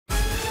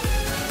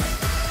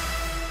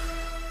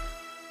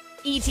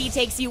E.T.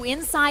 takes you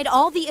inside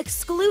all the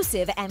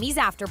exclusive Emmys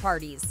after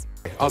parties.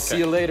 I'll see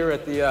you later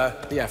at the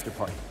after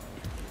party.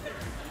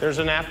 There's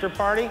an after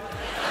party?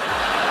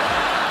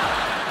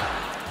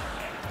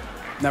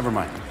 Never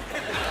mind.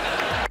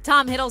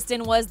 Tom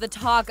Hiddleston was the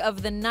talk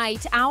of the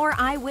night. Our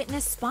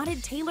eyewitness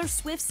spotted Taylor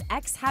Swift's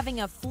ex having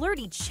a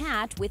flirty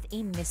chat with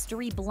a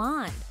mystery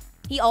blonde.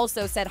 He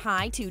also said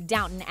hi to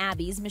Downton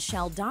Abbey's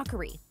Michelle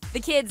Dockery. The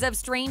kids of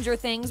Stranger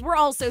Things were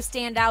also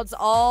standouts.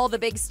 All the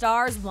big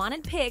stars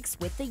wanted pics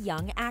with the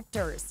young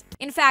actors.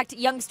 In fact,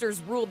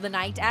 youngsters ruled the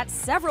night at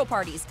several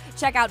parties.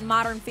 Check out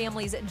Modern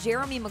Family's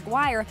Jeremy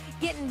Maguire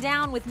getting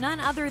down with none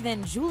other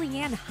than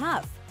Julianne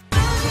Hough.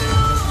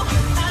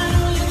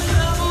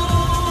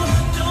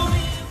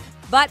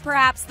 But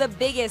perhaps the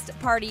biggest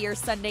partier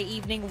Sunday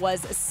evening was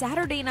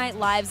Saturday Night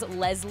Live's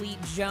Leslie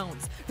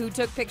Jones, who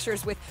took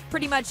pictures with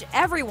pretty much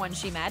everyone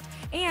she met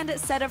and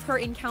said of her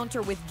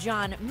encounter with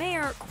John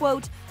Mayer,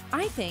 quote,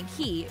 "I think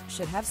he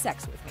should have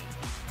sex with me."